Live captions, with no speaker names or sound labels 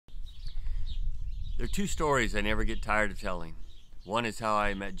There are two stories I never get tired of telling. One is how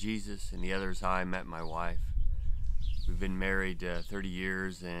I met Jesus, and the other is how I met my wife. We've been married 30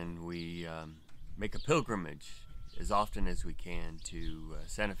 years, and we make a pilgrimage as often as we can to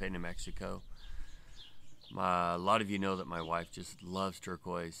Santa Fe, New Mexico. A lot of you know that my wife just loves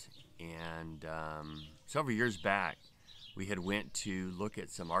turquoise, and several years back we had went to look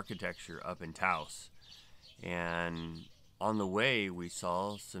at some architecture up in Taos, and on the way we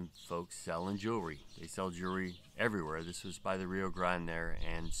saw some folks selling jewelry. They sell jewelry everywhere. This was by the Rio Grande there,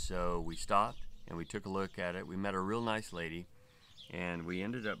 and so we stopped and we took a look at it. We met a real nice lady, and we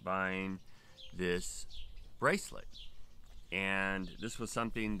ended up buying this bracelet. And this was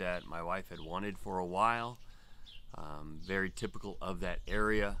something that my wife had wanted for a while, very typical of that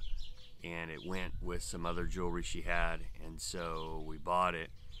area, and it went with some other jewelry she had, and so we bought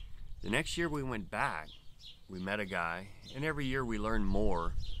it. The next year we went back, we met a guy, and every year we learned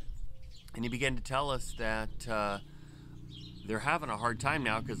more, and he began to tell us that they're having a hard time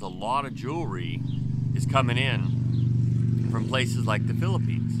now because a lot of jewelry is coming in from places like the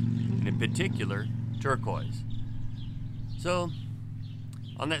Philippines, and in particular turquoise. So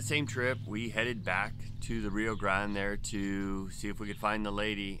on that same trip we headed back to the Rio Grande there to see if we could find the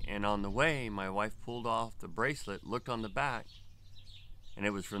lady, and on the way my wife pulled off the bracelet, looked on the back, and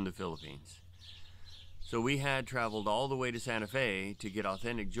it was from the Philippines. So we had traveled all the way to Santa Fe to get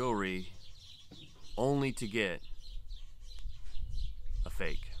authentic jewelry, only to get a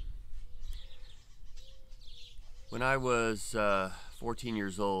fake. When I was 14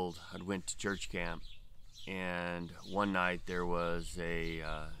 years old, I went to church camp, and one night there was a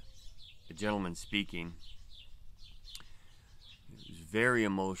gentleman speaking. It was very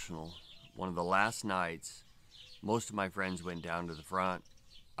emotional. One of the last nights, most of my friends went down to the front.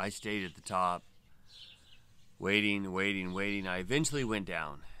 I stayed at the top, waiting. I eventually went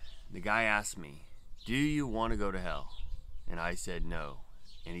down. The guy asked me, "Do you want to go to hell?" And I said no.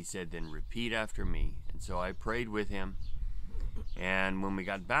 And he said, "Then repeat after me." And so I prayed with him. And when we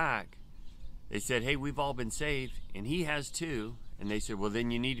got back, they said, "Hey, we've all been saved, and he has too." And they said, "Well, then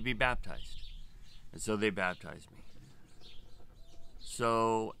you need to be baptized." And so they baptized me.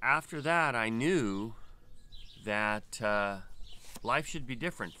 So after that, I knew that life should be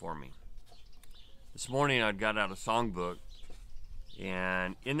different for me. This morning I got out a songbook,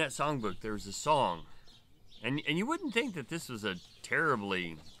 and in that songbook there was a song. And you wouldn't think that this was a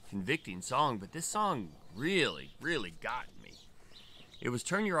terribly convicting song, but this song really got me. It was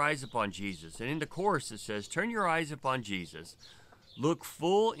 "Turn Your Eyes Upon Jesus." And in the chorus it says, "Turn your eyes upon Jesus, look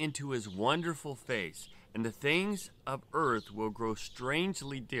full into his wonderful face, and the things of earth will grow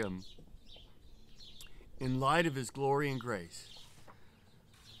strangely dim in light of his glory and grace."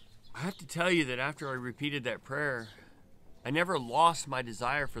 I have to tell you that after I repeated that prayer, I never lost my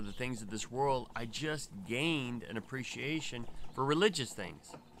desire for the things of this world. I just gained an appreciation for religious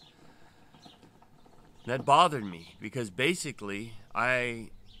things. That bothered me because basically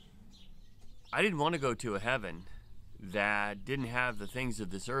I didn't want to go to a heaven that didn't have the things of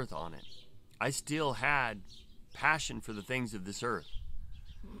this earth on it. I still had passion for the things of this earth.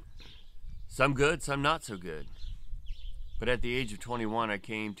 Some good, some not so good. But at the age of 21, I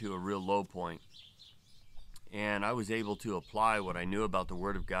came to a real low point, and I was able to apply what I knew about the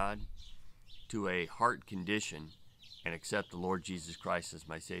Word of God to a heart condition and accept the Lord Jesus Christ as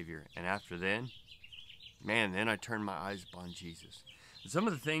my Savior. And after then, then I turned my eyes upon Jesus. And some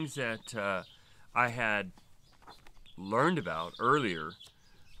of the things that I had learned about earlier,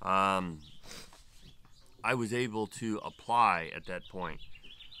 I was able to apply at that point.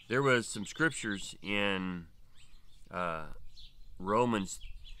 There was some scriptures in Romans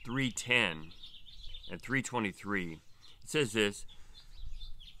 3:10 and 3:23. It says this,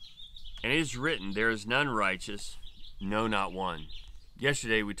 "And it is written, there is none righteous, no, not one."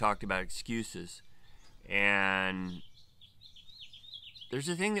 Yesterday we talked about excuses, and there's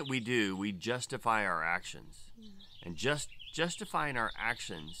a thing that we do. We justify our actions, and justifying our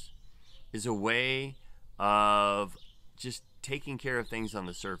actions is a way of just taking care of things on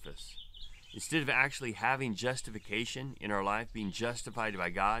the surface. Instead of actually having justification in our life, being justified by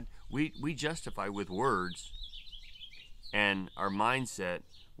God, we justify with words and our mindset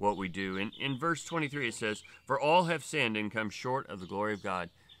what we do. In verse 23 it says, "For all have sinned and come short of the glory of God."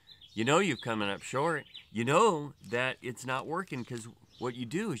 You know you've come up short. You know that it's not working because what you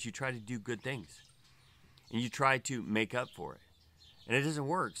do is you try to do good things. And you try to make up for it. And it doesn't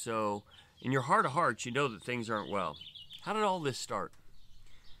work. So in your heart of hearts, you know that things aren't well. How did all this start?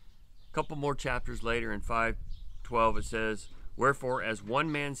 A couple more chapters later in 5:12 it says, "Wherefore as one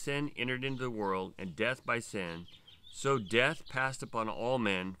man's sin entered into the world, and death by sin, so death passed upon all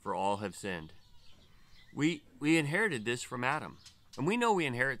men, for all have sinned." We inherited this from Adam. And we know we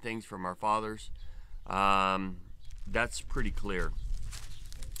inherit things from our fathers. That's pretty clear.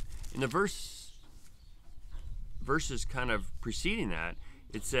 In the verses kind of preceding that,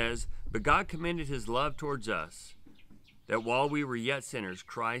 it says, "But God commended his love towards us, that while we were yet sinners,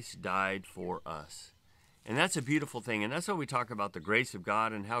 Christ died for us." And that's a beautiful thing. And that's why we talk about the grace of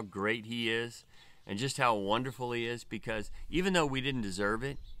God and how great he is and just how wonderful he is, because even though we didn't deserve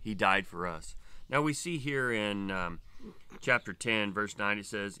it, he died for us. Now we see here in chapter 10, verse 9, it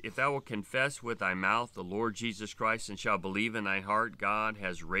says, "If thou wilt confess with thy mouth the Lord Jesus Christ, and shalt believe in thy heart God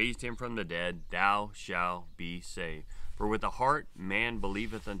has raised him from the dead, thou shalt be saved. For with the heart man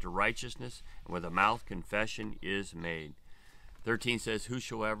believeth unto righteousness, and with the mouth confession is made." 13 says,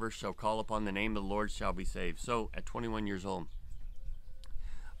 "Whosoever shall call upon the name of the Lord shall be saved." So at 21 years old,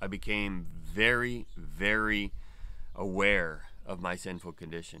 I became very, very aware of my sinful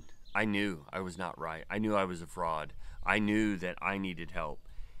condition. I knew I was not right. I knew I was a fraud. I knew that I needed help.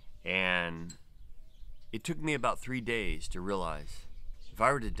 And it took me about 3 days to realize if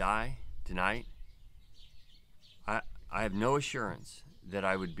I were to die tonight, I have no assurance that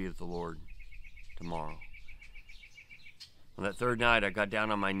I would be with the Lord tomorrow. On that third night, I got down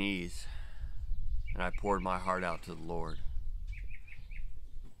on my knees and I poured my heart out to the Lord.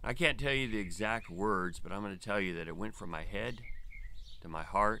 I can't tell you the exact words, but I'm going to tell you that it went from my head to my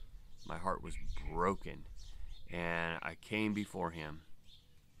heart. My heart was broken. And I came before him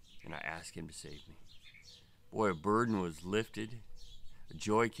and I asked him to save me. Boy, a burden was lifted. A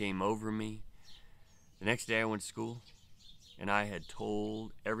joy came over me. The next day I went to school and I had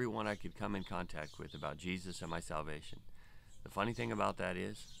told everyone I could come in contact with about Jesus and my salvation. The funny thing about that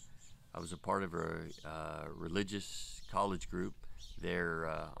is I was a part of a religious college group there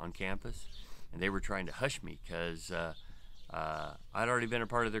on campus, and they were trying to hush me because I'd already been a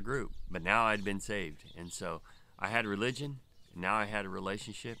part of their group, but now I'd been saved. And so I had religion, and now I had a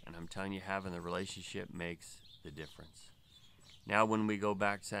relationship, and I'm telling you, having the relationship makes the difference. Now when we go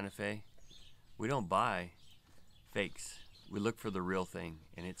back to Santa Fe, we don't buy fakes. We look for the real thing,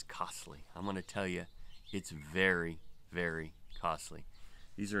 and it's costly. I'm going to tell you, it's very, very costly.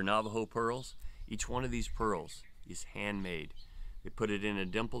 These are Navajo pearls. Each one of these pearls is handmade. They put it in a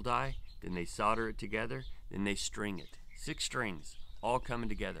dimple die, then they solder it together, then they string it. 6 strings, all coming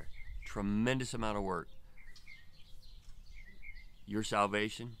together. Tremendous amount of work. Your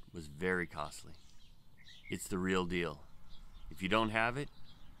salvation was very costly. It's the real deal. If you don't have it,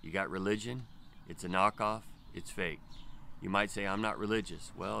 you got religion, it's a knockoff, it's fake. You might say, I'm not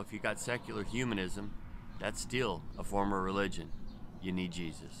religious. Well, if you got secular humanism, that's still a form of religion. You need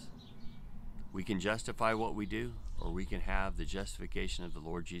Jesus. We can justify what we do, or we can have the justification of the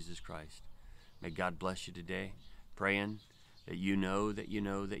Lord Jesus Christ. May God bless you today, praying that you know that you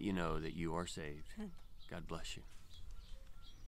know that you know that you are saved. God bless you.